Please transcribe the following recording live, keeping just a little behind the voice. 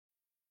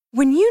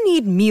When you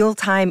need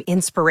mealtime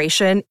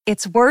inspiration,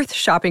 it's worth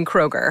shopping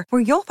Kroger,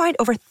 where you'll find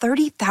over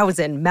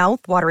 30,000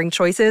 mouth-watering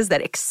choices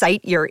that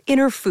excite your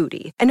inner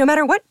foodie. And no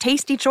matter what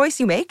tasty choice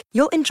you make,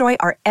 you'll enjoy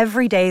our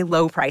everyday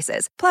low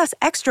prices, plus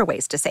extra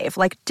ways to save,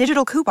 like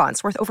digital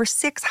coupons worth over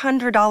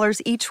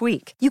 $600 each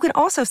week. You can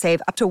also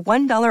save up to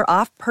 $1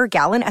 off per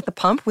gallon at the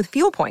pump with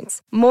fuel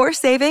points. More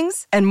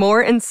savings and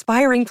more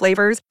inspiring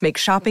flavors make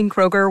shopping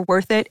Kroger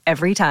worth it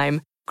every time.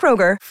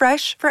 Kroger,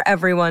 fresh for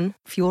everyone.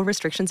 Fuel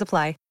restrictions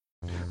apply.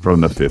 From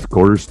the Fifth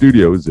Quarter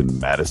Studios in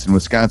Madison,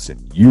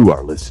 Wisconsin, you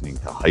are listening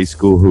to High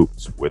School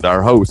Hoops with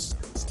our hosts,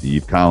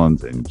 Steve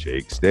Collins and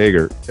Jake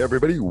Stager. Hey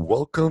everybody,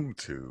 welcome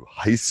to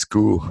High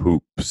School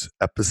Hoops,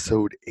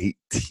 episode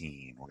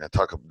 18. We're going to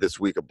talk this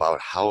week about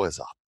how, as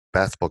a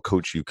basketball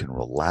coach, you can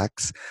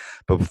relax.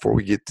 But before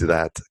we get to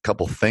that, a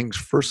couple things.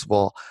 First of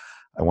all,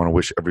 I want to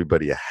wish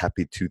everybody a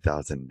happy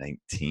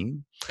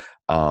 2019.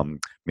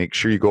 Make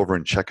sure you go over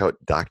and check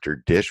out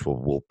Dr. Dish.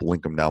 We'll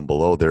link them down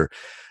below. They're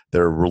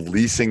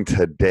releasing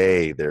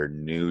today their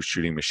new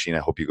shooting machine. I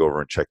hope you go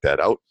over and check that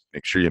out.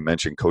 Make sure you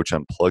mention Coach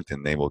Unplugged,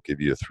 and they will give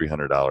you a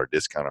 $300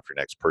 discount off your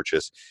next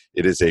purchase.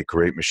 It is a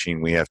great machine.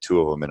 We have two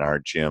of them in our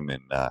gym,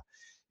 and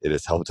it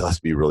has helped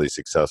us be really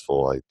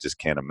successful. I just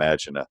can't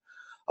imagine a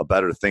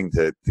better thing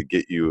to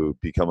get you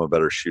become a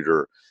better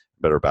shooter,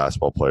 better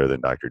basketball player than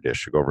Dr.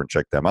 Dish. So go over and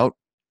check them out.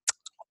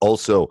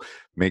 Also,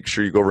 make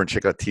sure you go over and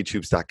check out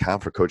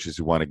teachhoops.com for coaches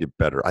who want to get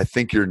better. I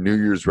think your New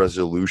Year's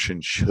resolution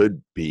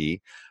should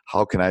be,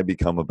 how can I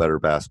become a better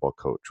basketball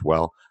coach?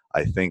 Well,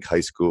 I think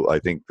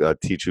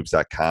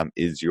teachhoops.com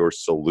is your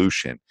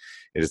solution.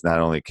 It is not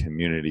only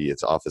community,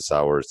 it's office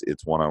hours,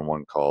 it's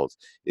one-on-one calls.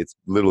 It's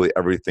literally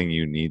everything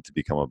you need to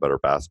become a better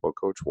basketball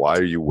coach. Why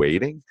are you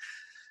waiting?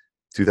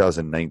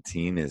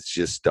 2019 is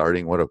just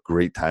starting. What a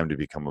great time to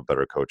become a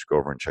better coach. Go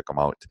over and check them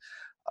out.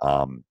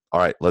 All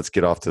right, let's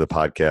get off to the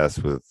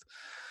podcast with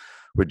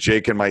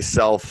Jake and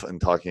myself and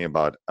talking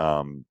about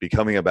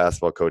becoming a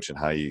basketball coach and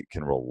how you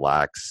can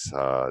relax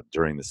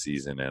during the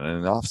season and in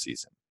an off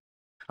season.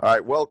 All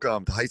right,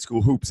 welcome to High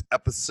School Hoops,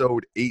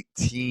 episode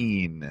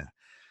 18.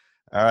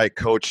 All right,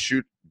 Coach,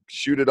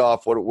 shoot it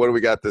off. What do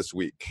we got this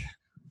week?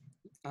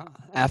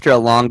 After a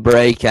long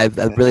break, I'd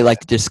really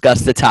like to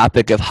discuss the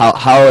topic of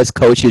how as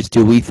coaches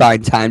do we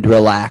find time to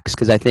relax,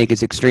 because I think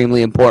it's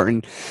extremely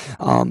important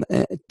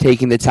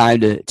taking the time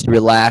to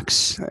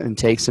relax and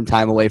take some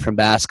time away from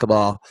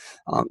basketball,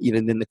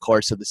 even in the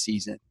course of the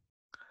season.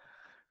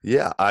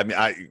 Yeah, I mean,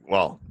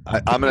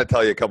 I'm going to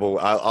tell you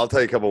I'll tell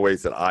you a couple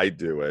ways that I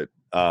do it.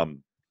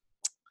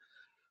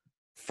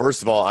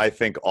 First of all, I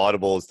think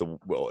Audible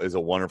is a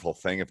wonderful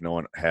thing if no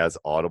one has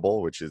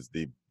Audible, which is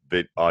the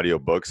audio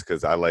books,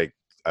 because I like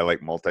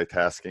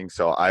multitasking.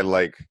 So I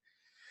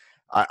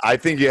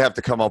think you have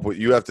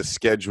to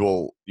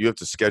schedule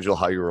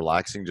how you're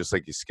relaxing, just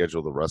like you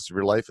schedule the rest of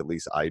your life. At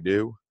least I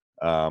do.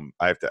 I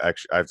have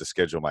to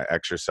schedule my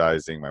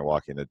exercising, my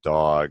walking the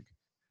dog,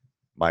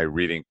 my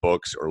reading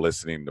books or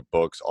listening to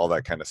books, all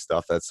that kind of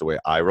stuff. That's the way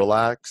I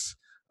relax.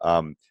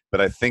 But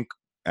I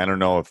don't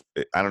know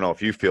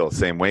if you feel the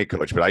same way,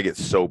 Coach, but I get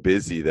so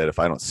busy that if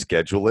I don't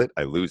schedule it,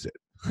 I lose it.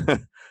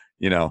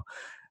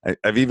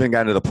 I've even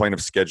gotten to the point of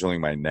scheduling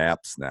my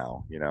naps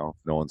now. If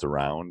no one's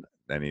around,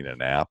 I need a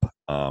nap.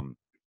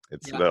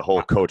 The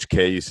whole Coach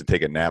K used to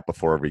take a nap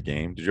before every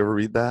game. Did you ever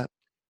read that?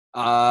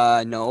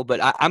 No, but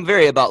I'm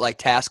very about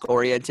task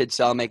oriented,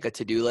 so I'll make a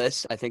to-do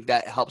list. I think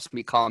that helps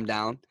me calm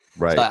down.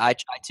 Right. So I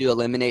try to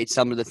eliminate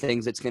some of the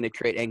things that's going to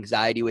create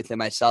anxiety within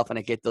myself, and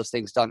I get those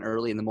things done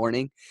early in the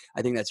morning.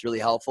 I think that's really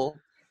helpful.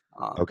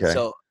 Okay.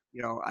 So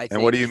I think.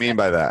 And what do you mean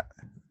by that?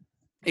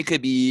 It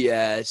could be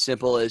as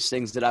simple as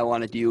things that I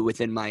want to do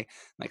within my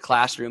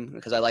classroom,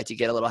 because I like to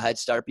get a little head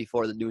start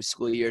before the new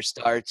school year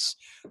starts.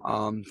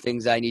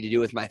 Things I need to do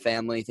with my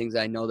family, things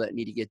I know that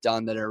need to get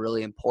done that are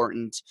really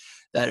important,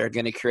 that are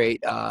going to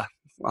create home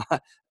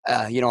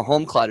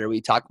clutter.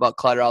 We talk about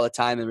clutter all the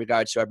time in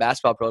regards to our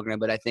basketball program,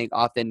 but I think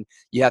often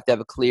you have to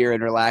have a clear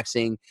and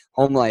relaxing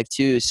home life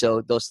too.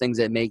 So those things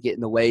that may get in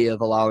the way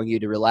of allowing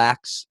you to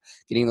relax,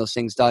 getting those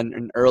things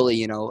done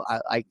early,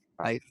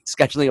 I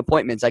scheduling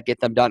appointments, I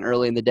get them done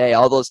early in the day,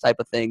 all those type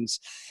of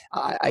things.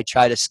 I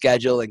try to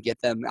schedule and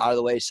get them out of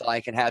the way so I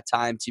can have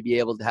time to be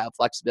able to have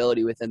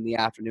flexibility within the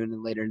afternoon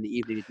and later in the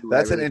evening.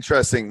 That's an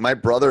interesting. My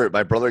brother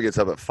gets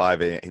up at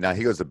 5 a.m. Now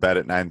he goes to bed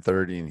at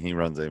 9:30, and he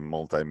runs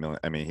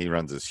he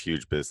runs this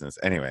huge business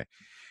anyway.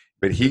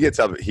 But he gets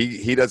up.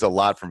 He does a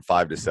lot from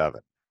 5 to 7.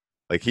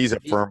 Like, he's a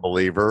firm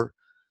believer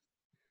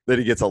that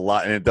he gets a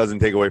lot, and it doesn't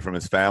take away from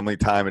his family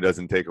time. It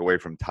doesn't take away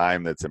from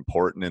time that's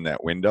important in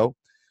that window.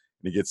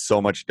 And he gets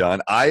so much done.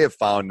 I have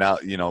found now,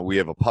 we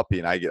have a puppy,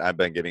 and I've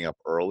been getting up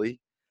early.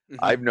 Mm-hmm.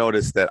 I've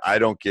noticed that I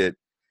don't get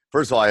 –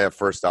 first of all, I have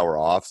first hour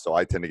off, so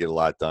I tend to get a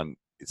lot done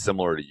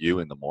similar to you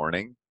in the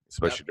morning,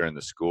 especially during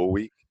the school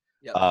week.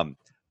 Yep.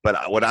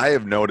 But what I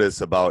have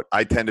noticed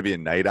I tend to be a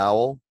night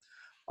owl,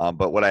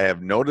 but what I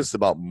have noticed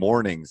about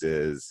mornings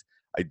is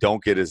I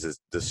don't get I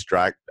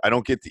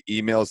don't get the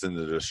emails and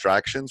the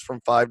distractions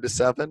from 5 to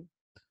 7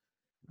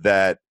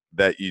 that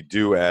you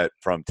do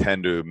from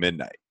 10 to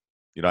midnight.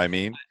 You know what I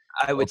mean?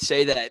 I would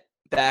say that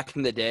back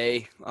in the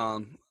day,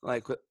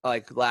 my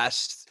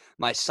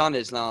son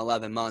is now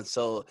 11 months,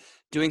 so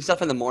doing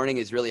stuff in the morning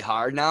is really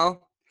hard now.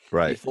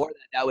 Right. Before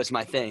that was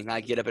my thing.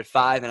 I get up at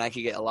 5 and I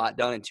could get a lot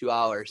done in 2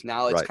 hours.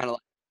 Now it's Right. kind of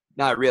like,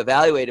 now I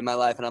reevaluated my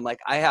life and I'm like,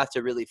 I have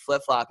to really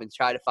flip flop and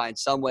try to find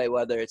some way,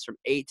 whether it's from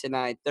 8 to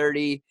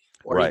 9:30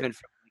 or Right. even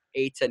from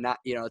 8 to 9,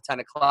 10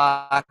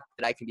 o'clock,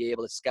 that I can be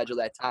able to schedule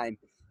that time,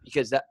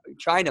 because that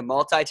trying to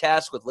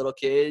multitask with little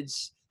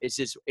kids is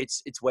just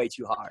it's way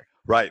too hard.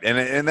 Right,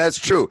 and that's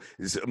true.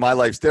 My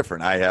life's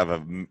different. I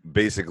have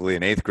basically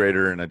an 8th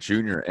grader and a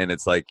junior, and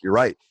it's like you're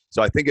right.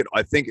 So I think it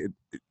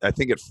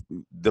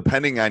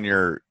depending on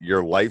your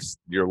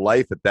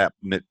life at that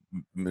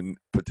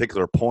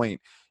particular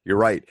point. You're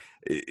right.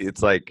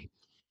 It's like,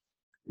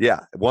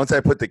 yeah. Once I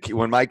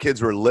when my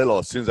kids were little,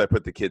 as soon as I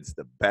put the kids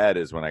to bed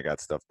is when I got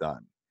stuff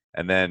done.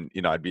 And then,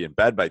 I'd be in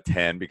bed by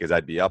 10 because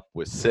I'd be up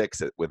with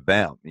 6 with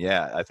them.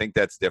 Yeah, I think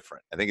that's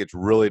different. I think it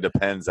really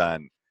depends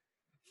on.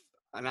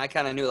 And I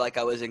kind of knew like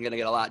I wasn't going to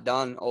get a lot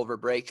done over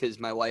break because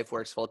my wife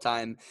works full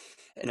time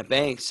in a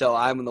bank. So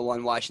I'm the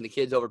one watching the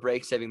kids over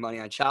break, saving money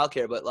on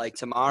childcare. But like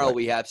tomorrow Right.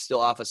 we have still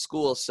off of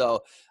school.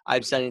 So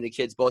I'm sending the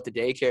kids both to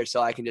daycare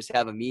so I can just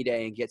have a me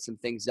day and get some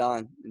things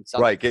done. And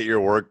Right. Get your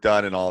work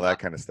done and all that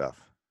kind of stuff.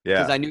 Yeah.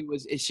 Because I knew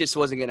it just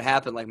wasn't going to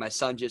happen. Like my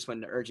son just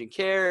went to urgent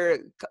care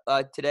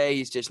today.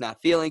 He's just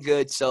not feeling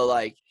good. So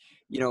like,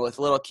 with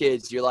little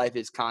kids, your life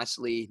is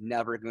constantly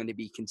never going to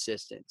be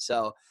consistent.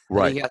 So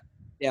I think you have to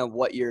understand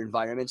what your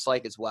environment's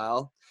like as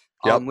well.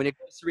 Yep. When it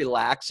comes to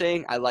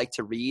relaxing, I like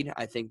to read.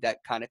 I think that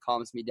kind of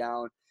calms me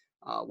down.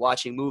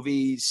 Watching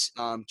movies,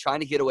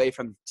 trying to get away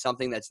from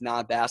something that's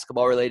not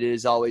basketball related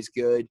is always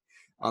good.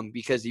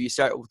 Because you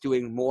start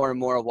doing more and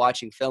more of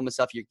watching film and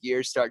stuff, your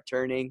gears start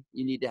turning.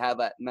 You need to have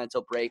a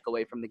mental break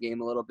away from the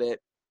game a little bit.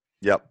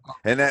 Yep.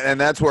 And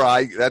that's where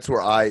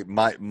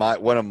my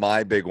one of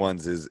my big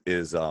ones is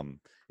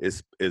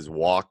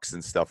walks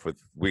and stuff.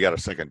 We got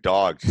a second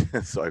dog,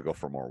 so I go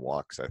for more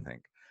walks, I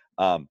think.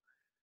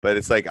 But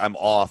it's like I'm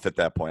off at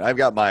that point. I've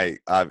got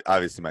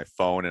obviously my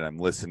phone and I'm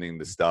listening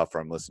to stuff, or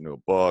I'm listening to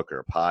a book or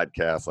a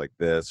podcast like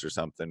this or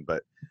something.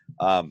 But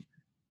I'm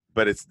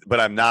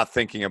not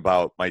thinking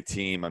about my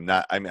team.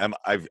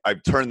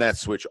 I've turned that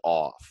switch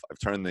off.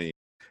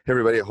 Hey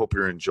everybody, I hope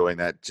you're enjoying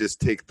that. Just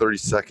take 30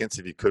 seconds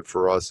if you could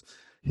for us.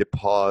 Hit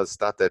pause,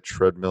 stop that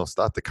treadmill,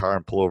 stop the car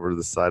and pull over to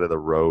the side of the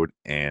road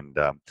and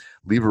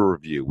leave a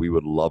review. We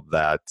would love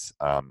that.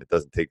 It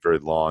doesn't take very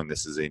long.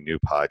 This is a new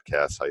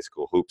podcast, High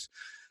School Hoops.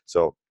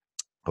 So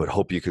I would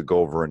hope you could go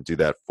over and do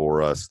that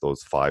for us.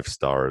 Those 5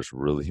 stars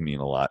really mean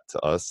a lot to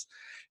us.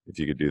 If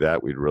you could do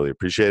that, we'd really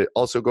appreciate it.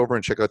 Also, go over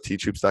and check out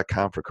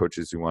teachhoops.com for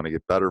coaches who want to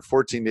get better.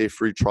 14-day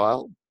free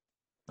trial.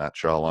 Not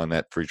sure how long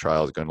that free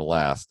trial is going to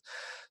last.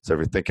 So if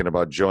you're thinking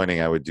about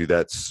joining, I would do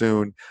that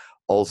soon.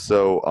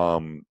 Also,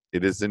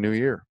 it is the new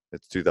year.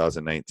 It's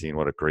 2019.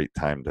 What a great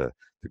time to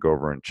go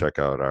over and check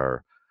out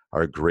our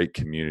great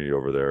community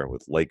over there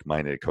with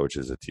like-minded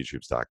coaches at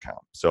teachhoops.com.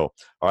 So,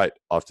 all right,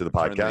 off to the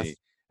podcast.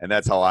 And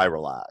that's how I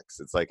relax.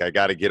 It's like I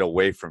got to get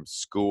away from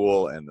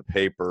school and the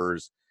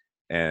papers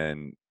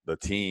and the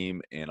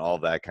team and all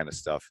that kind of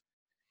stuff.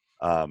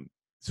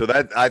 So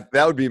that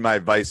would be my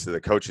advice to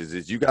the coaches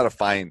is you got to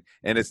find,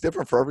 and it's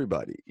different for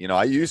everybody.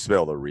 I used to be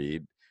able to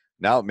read.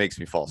 Now it makes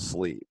me fall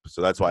asleep.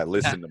 So that's why I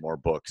listen to more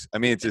books. I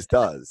mean, it just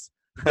does.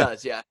 It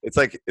does, yeah. It's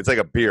like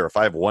a beer. If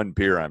I have one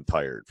beer, I'm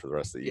tired for the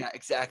rest of the year. Yeah,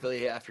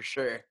 exactly. Yeah, for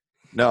sure.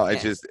 No,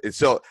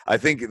 so I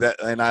think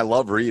that, and I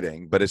love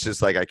reading, but it's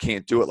just like I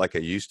can't do it like I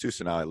used to.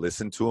 So now I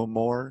listen to them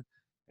more.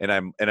 And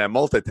I'm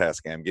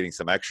multitasking. I'm getting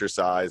some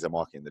exercise. I'm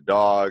walking the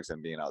dogs.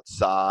 I'm being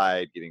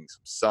outside, getting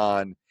some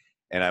sun.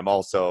 And I'm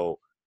also,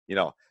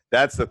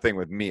 that's the thing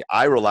with me.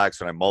 I relax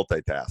when I'm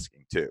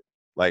multitasking too.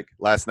 Like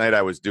last night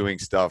I was doing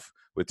stuff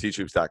with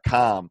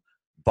teachhoops.com,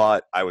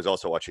 but I was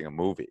also watching a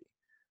movie.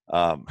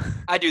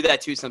 I do that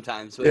too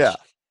sometimes. Which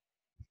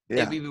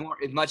it'd be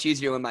much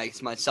easier when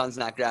my son's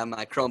not grabbing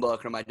my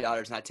Chromebook or my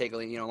daughter's not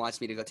wants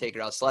me to go take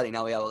her out sledding.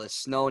 Now we have all this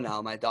snow now.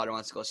 My daughter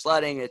wants to go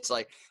sledding. It's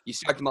like you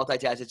start to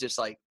multitask. It's just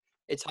like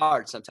it's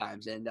hard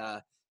sometimes. And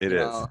it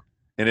is.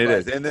 And it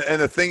is. And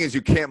the thing is,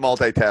 you can't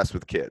multitask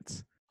with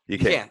kids. You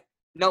can't.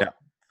 Nope. Yeah.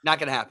 Not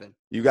gonna happen.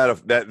 You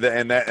got to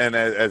and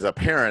as a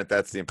parent,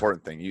 that's the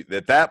important thing.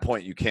 At that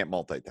point, you can't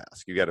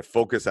multitask. You got to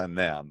focus on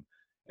them.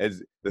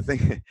 As the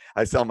thing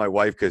I tell my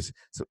wife, because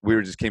we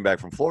just came back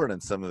from Florida,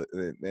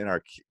 and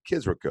our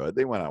kids were good.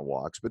 They went on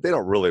walks, but they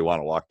don't really want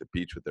to walk the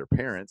beach with their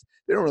parents.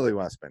 They don't really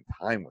want to spend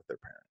time with their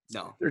parents.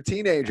 No, they're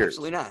teenagers.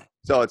 Absolutely not.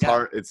 So it's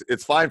hard.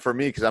 It's fine for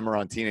me because I'm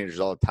around teenagers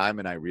all the time,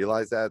 and I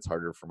realize that. It's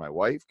harder for my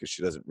wife because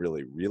she doesn't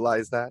really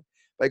realize that.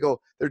 But I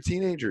go, they're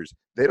teenagers.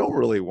 They don't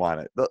really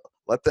want it.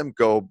 Let them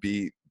go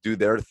do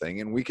their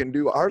thing, and we can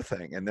do our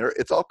thing, and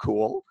it's all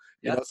cool.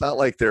 Yep. It's not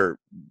like they're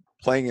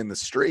playing in the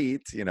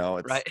street.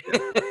 It's right.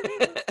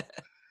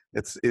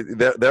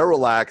 They're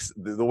relaxed.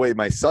 The way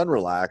my son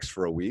relaxed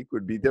for a week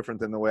would be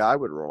different than the way I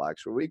would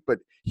relax for a week. But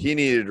he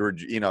needed,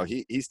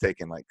 he's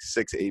taken like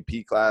 6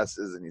 AP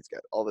classes and he's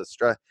got all this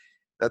stress.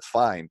 That's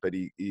fine. But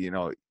he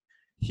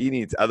he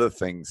needs other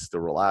things to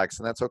relax,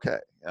 and that's okay.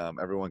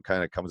 Everyone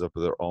kind of comes up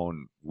with their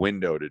own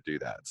window to do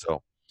that.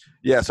 So,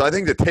 yeah, so I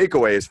think the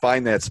takeaway is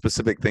find that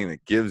specific thing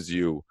that gives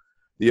you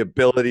the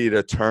ability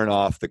to turn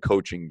off the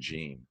coaching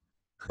gene.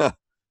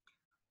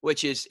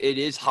 Which is, it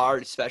is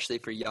hard, especially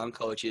for young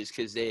coaches,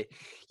 because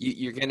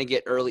you're going to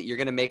get early, you're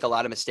going to make a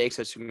lot of mistakes,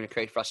 so it's going to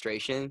create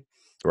frustration.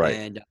 Right.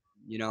 And,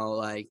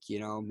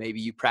 maybe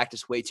you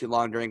practice way too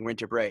long during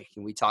winter break.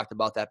 And we talked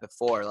about that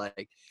before.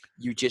 Like,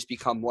 you just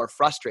become more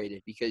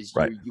frustrated because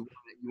right. you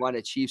want to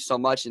achieve so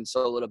much in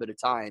so little bit of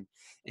time.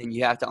 And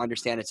you have to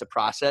understand it's a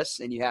process,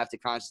 and you have to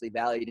constantly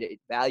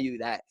value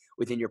that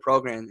within your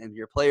program, and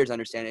your players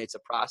understand it's a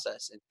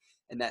process.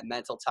 And that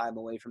mental time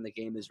away from the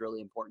game is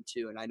really important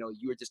too. And I know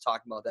you were just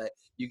talking about that.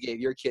 You gave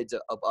your kids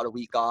about a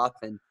week off,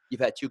 and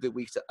you've had 2 good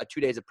weeks, 2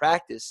 days of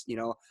practice.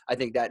 I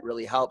think that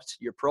really helps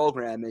your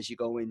program as you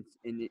go into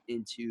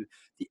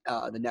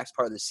the next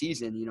part of the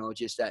season.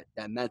 Just that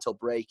mental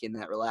break and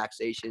that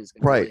relaxation is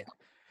going to right. really help.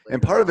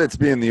 And part of it's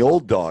being the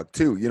old dog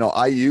too.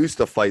 I used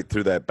to fight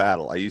through that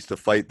battle. I used to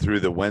fight through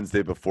the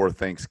Wednesday before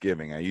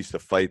Thanksgiving. I used to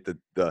fight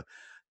the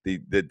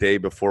day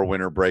before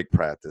winter break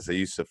practice. I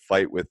used to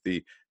fight with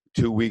the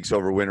 2 weeks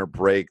over winter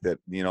break that,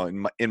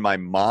 in my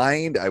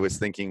mind, I was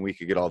thinking we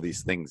could get all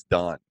these things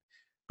done.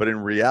 But in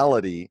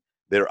reality,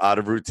 they're out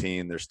of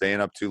routine. They're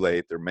staying up too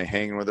late. They're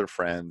hanging with their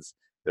friends.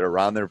 They're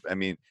around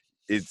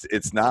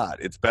it's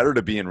not. It's better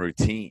to be in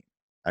routine.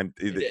 And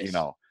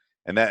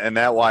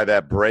that why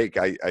that break,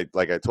 I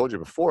like I told you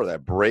before,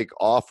 that break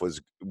off was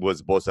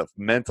both a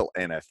mental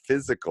and a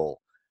physical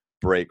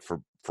break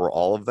for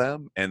all of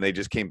them, and they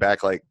just came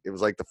back like it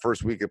was like the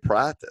first week of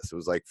practice. It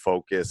was like,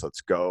 focus,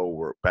 let's go,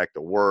 we're back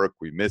to work,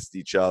 we missed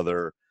each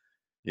other,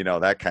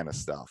 that kind of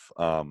stuff.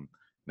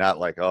 Not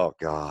like, oh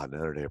God,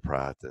 another day of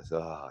practice.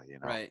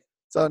 Right.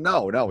 So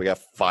no, we got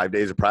 5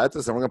 days of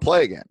practice and we're gonna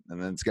play again,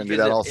 and then it's gonna do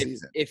that all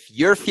season. If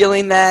you're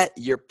feeling that,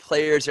 your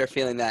players are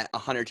feeling that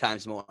 100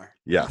 times more.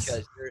 Yes.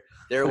 Because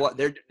they're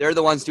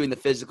the ones doing the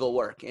physical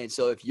work. And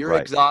so if you're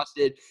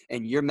exhausted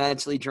and you're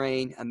mentally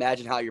drained,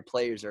 imagine how your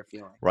players are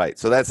feeling. Right.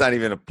 So that's not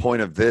even a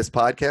point of this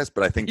podcast,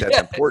 but I think that's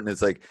important.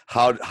 It's like,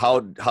 how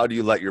do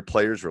you let your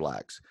players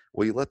relax?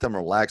 Well, you let them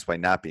relax by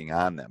not being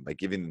on them, by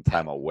giving them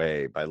time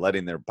away, by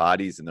letting their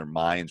bodies and their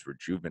minds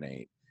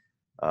rejuvenate.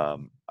 I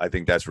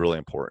think that's really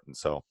important.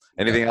 So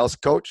anything else,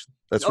 Coach?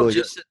 That's really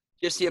good.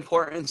 Just the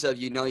importance of,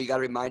 you got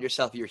to remind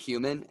yourself you're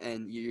human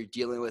and you're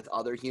dealing with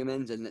other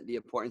humans, and the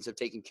importance of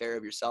taking care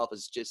of yourself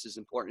is just as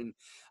important,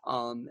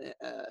 as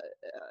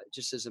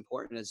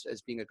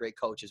being a great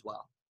coach as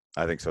well.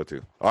 I think so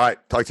too. All right.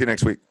 Talk to you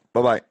next week.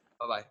 Bye-bye.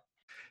 Bye-bye. Hey,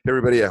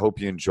 everybody. I hope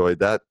you enjoyed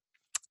that.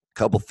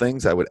 Couple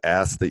things I would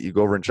ask that you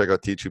go over and check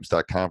out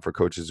teachhoops.com for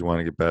coaches who want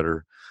to get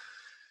better.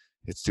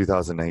 It's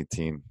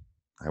 2019.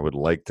 I would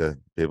like to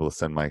be able to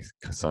send my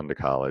son to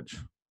college.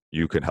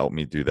 You can help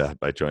me do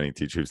that by joining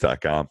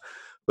teachhoops.com.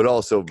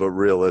 But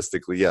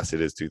realistically, yes, it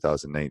is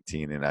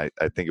 2019. And I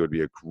think it would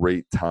be a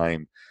great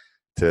time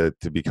to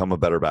become a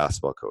better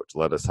basketball coach.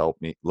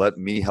 Let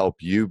me help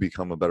you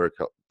become a better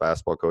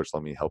basketball coach.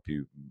 Let me help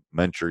you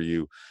mentor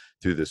you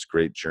through this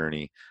great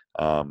journey.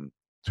 So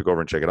go over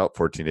and check it out,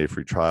 14-day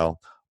free trial.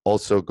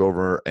 Also go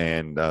over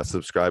and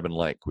subscribe and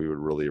like. We would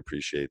really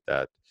appreciate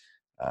that.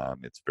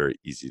 It's very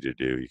easy to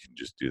do. You can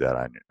just do that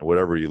on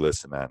whatever you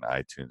listen on,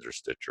 iTunes or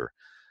Stitcher.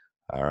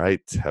 All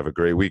right. Have a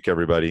great week,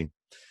 everybody.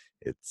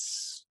 The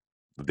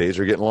days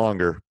are getting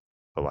longer.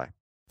 Bye-bye.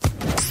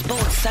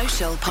 Sports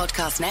Social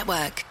Podcast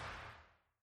Network.